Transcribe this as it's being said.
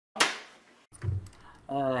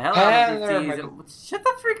Hello, Beasties. Shut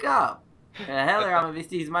the freak up. Hello, I'm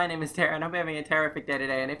Beasties. My name is Tara, and I hope you're having a terrific day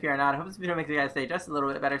today. And if you're not, I hope this video makes you guys stay just a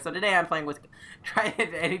little bit better. So today I'm playing with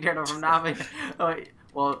Trident and Eternal from Navi. Oh,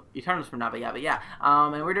 well, Eternal's from Navi, but yeah.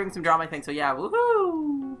 And we're doing some drama things, so yeah,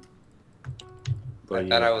 woohoo! I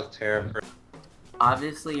thought I was Tara.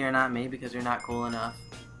 Obviously, you're not me because you're not cool enough.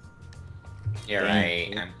 You're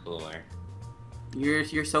right, I'm cooler.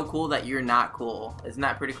 You're so cool that you're not cool. Isn't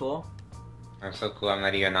that pretty cool? I'm so cool, I'm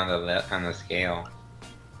not even on the scale.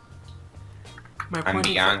 I'm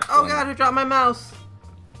beyond cool. Oh god, I dropped my mouse!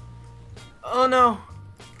 Oh no!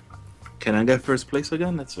 Can I get first place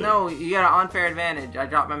again? That's it. No, you got an unfair advantage. I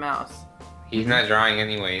dropped my mouse. He's not drawing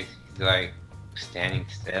anyways. He's like standing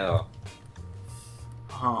still.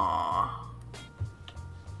 Huh.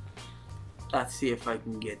 Let's see if I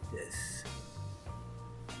can get this.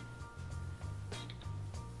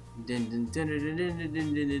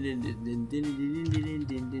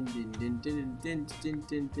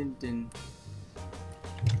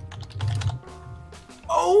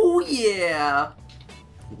 Oh yeah!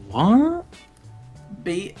 What?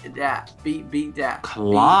 Beat that. Beat that.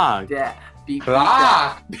 Clock. Beat that. Beat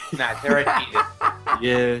Clock! that. Nah, Tara cheated.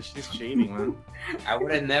 Yeah, she's cheating, man. I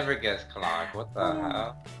would have never guessed clock. What the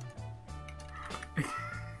hell?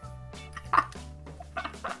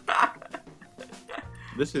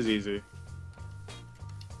 This is easy.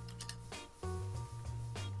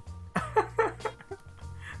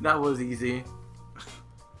 That was easy.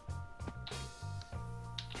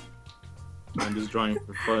 I'm just drawing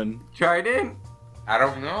for fun. Trident? I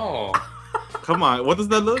don't know. Come on, what does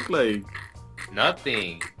that look like?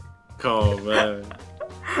 Nothing. Oh man.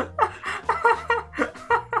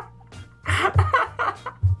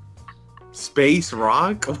 Space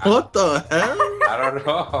rock? What the hell? I don't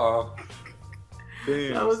know.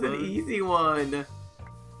 Damn, that was son. an easy one.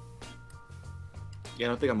 Yeah, I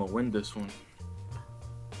don't think I'm gonna win this one.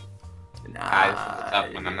 Nah, this is a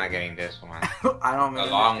tough one. I'm not getting this one. I don't know. A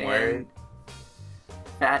long word.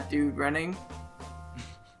 Fat dude running.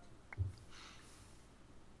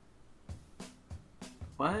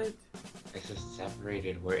 What? It's a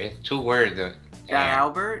separated word. It's two words. Fat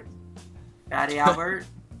Albert? Fatty Albert?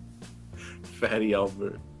 Fatty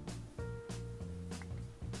Albert.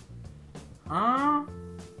 Huh?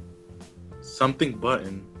 Something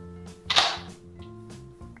button.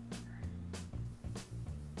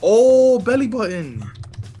 Oh, belly button.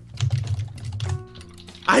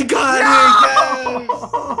 I got it. Yes.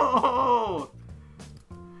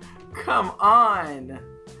 Come on.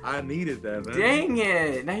 I needed that, man. Dang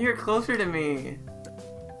it. Now you're closer to me.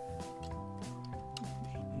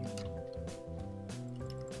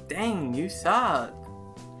 Dang, you suck.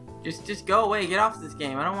 Just go away. Get off this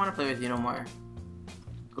game. I don't want to play with you no more.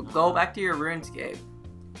 Go back to your RuneScape.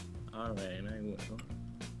 Alright, I will.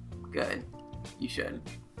 Good. You should.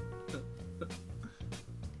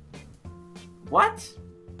 What?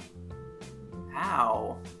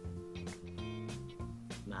 How?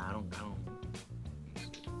 Nah, I don't.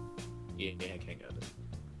 Yeah, I can't get it.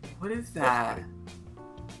 What is that?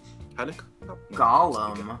 How to come up?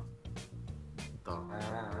 Golem. No.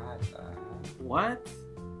 What?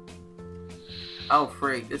 Oh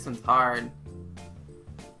freak, this one's hard.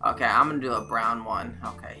 Okay, I'm gonna do a brown one.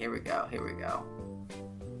 Okay, here we go, here we go.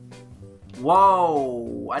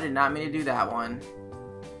 Whoa! I did not mean to do that one.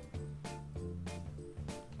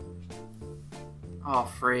 Oh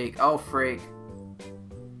freak, oh freak.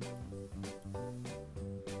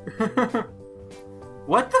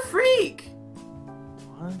 What the freak?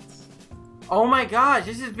 What? Oh my gosh,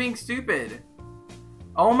 this is being stupid.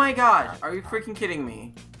 Oh my gosh, are you freaking kidding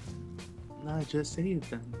me? Nah, just say it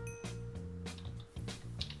then.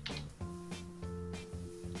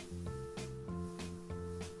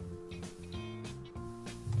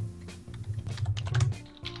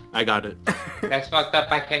 I got it. That's fucked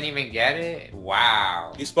up. I can't even get it.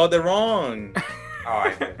 Wow. You spelled it wrong. Oh,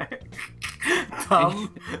 I did.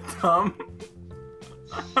 Thumb.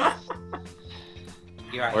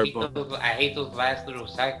 Yo, I hate those last little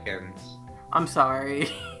seconds. I'm sorry.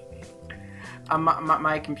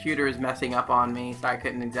 My computer is messing up on me, so I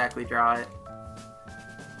couldn't exactly draw it.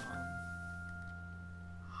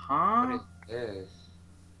 Huh? What is this?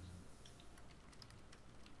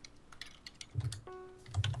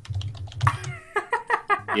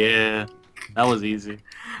 Yeah, that was easy.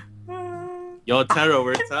 Yo, Tara,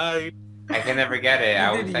 we're tied. I can never get it.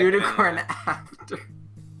 I did unicorn after.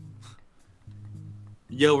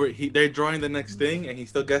 Yo, they're drawing the next thing, and he's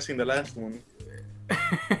still guessing the last one.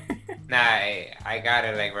 Nah, I got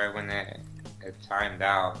it like right when it timed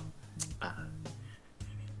out.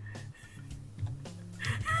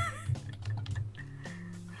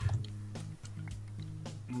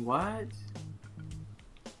 What?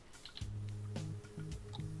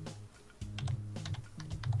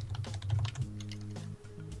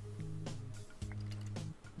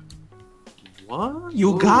 What?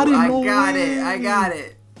 You got it? I No got way. it. I got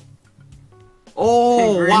it.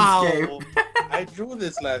 Oh, wow. RuneScape. I drew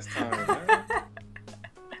this last time,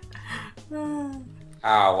 man.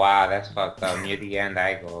 Oh wow, that's fucked up. Near the end,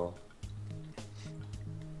 I go.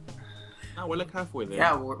 No, we're like halfway there.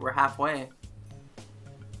 Yeah, we're halfway.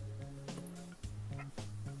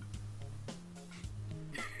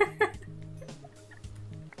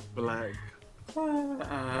 Black.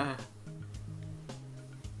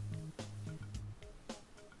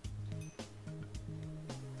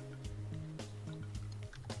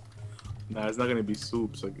 Nah, it's not gonna be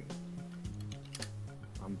soups again.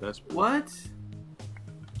 I'm desperate. What?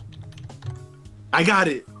 I got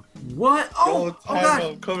it. What? Oh, Yo, oh gosh.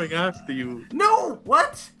 I'm coming after you. No,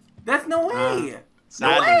 what? That's no way. No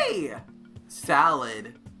Salad. way.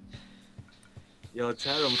 Salad. Yo,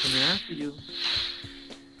 Chad, I'm coming after you.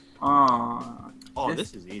 Oh,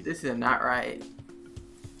 this is easy. This is not right.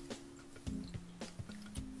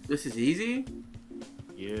 This is easy?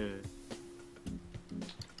 Yeah.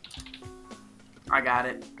 I got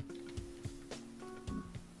it.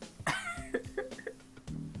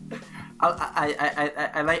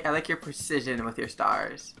 I like your precision with your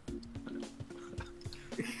stars.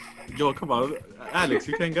 Yo, come on. Alex,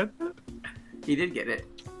 you can't get that? He did get it.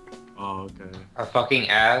 Oh, okay. A fucking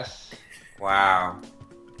ass. Wow.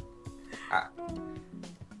 I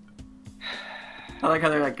like how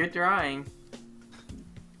they're like, good drawing.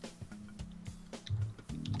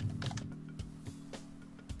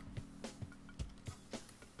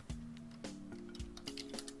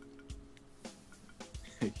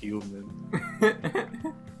 Human.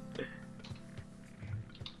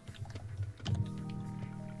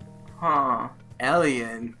 Huh.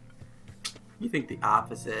 Alien. You think the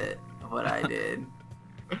opposite of what I did.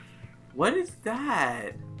 What is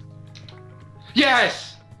that?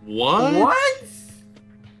 Yes! What? What?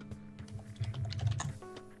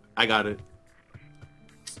 I got it.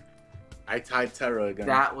 I tied Terra again.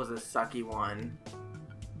 That was a sucky one.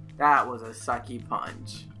 That was a sucky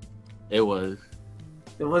punch. It was.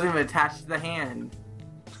 It wasn't even attached to the hand.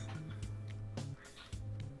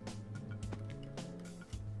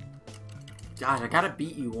 Gosh, I gotta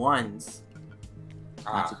beat you once.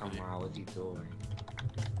 Ah, come on, what's he doing?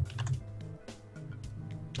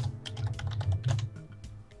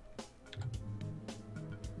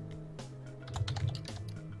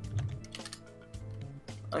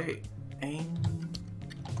 Okay, aim.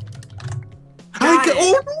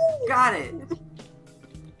 Oh no! Got it!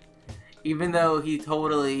 Even though he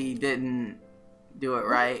totally didn't do it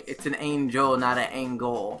right, it's an angel, not an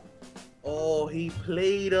angle. Oh, he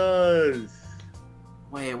played us.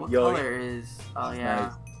 Wait, what Yo, color is? Oh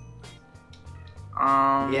yeah.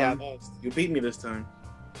 Nice. Yeah, you beat me this time.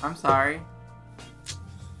 I'm sorry.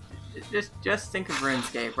 Just think of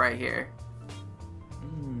RuneScape right here.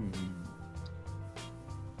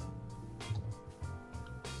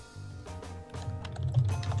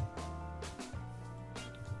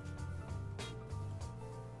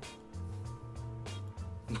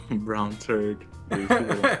 Brown turd.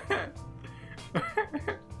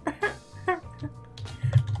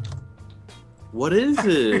 What is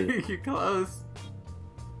it? You're close.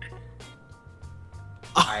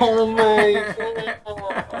 Oh my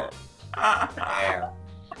god. Damn.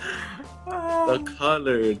 The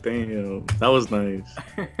color, damn. That was nice.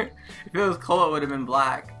 If it was coal, it would have been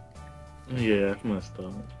black. Yeah, I messed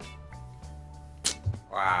up.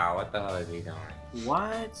 Wow, what the hell is he doing?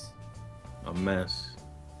 What? A mess.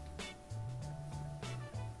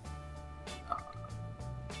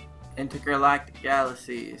 Intergalactic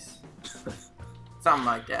galaxies. Something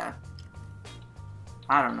like that.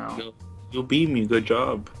 I don't know. You beat me. Good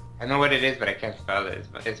job. I know what it is, but I can't spell it.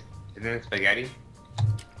 Isn't it spaghetti?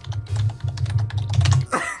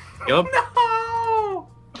 Yup. No!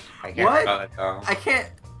 I can't What? spell it though. I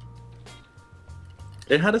can't.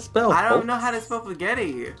 It had a spell. I don't folks. know how to spell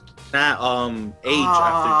spaghetti. Nah, H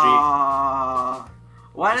after G.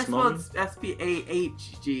 Why does Small? it spell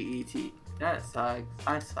SPAHGET? That sucks.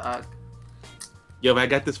 I suck. Yo, if I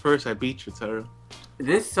got this first, I beat you, Tara.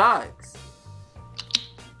 This sucks.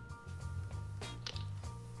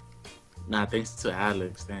 Nah, thanks to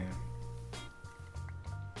Alex, damn.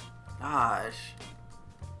 Gosh.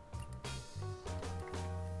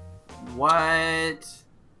 What?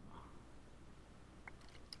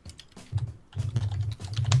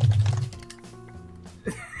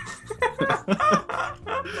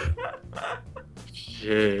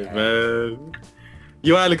 Shit, man.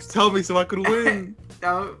 Yo, Alex, tell me so I could win.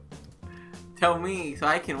 Don't tell me so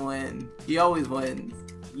I can win. He always wins.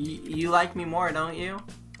 You like me more, don't you?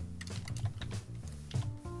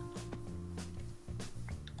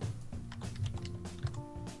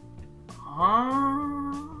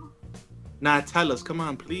 Huh? Nah, tell us. Come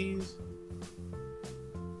on, please.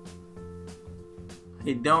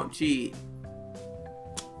 Hey, don't cheat.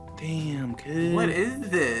 Damn, kid. What is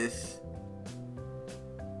this?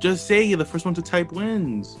 Just say the first one to type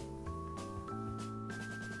wins.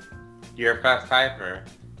 You're a fast typer.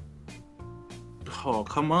 Oh,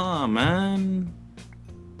 come on, man.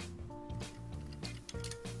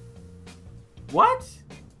 What?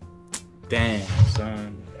 Damn,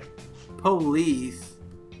 son. Police.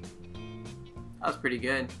 That was pretty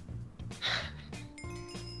good.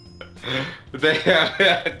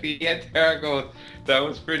 Yeah, Tara goes, that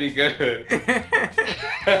was pretty good.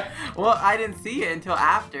 Well, I didn't see it until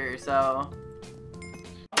after, so.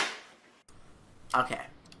 Okay.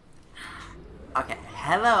 Okay.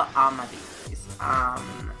 Hello, Beasties.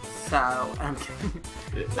 So, I'm kidding.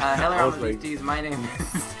 Hello, Beasties. My name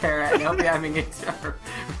is Tara, and I hope you're having a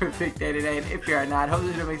terrific day today. And if you're not,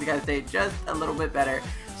 hopefully it makes you guys' day just a little bit better.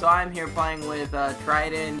 So I'm here playing with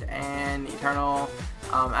Trident and Eternal,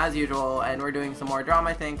 as usual, and we're doing some more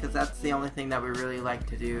drama, I think, because that's the only thing that we really like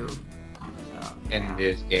to do. So, In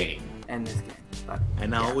this game. In this game. But,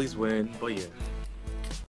 And I always win, but yeah.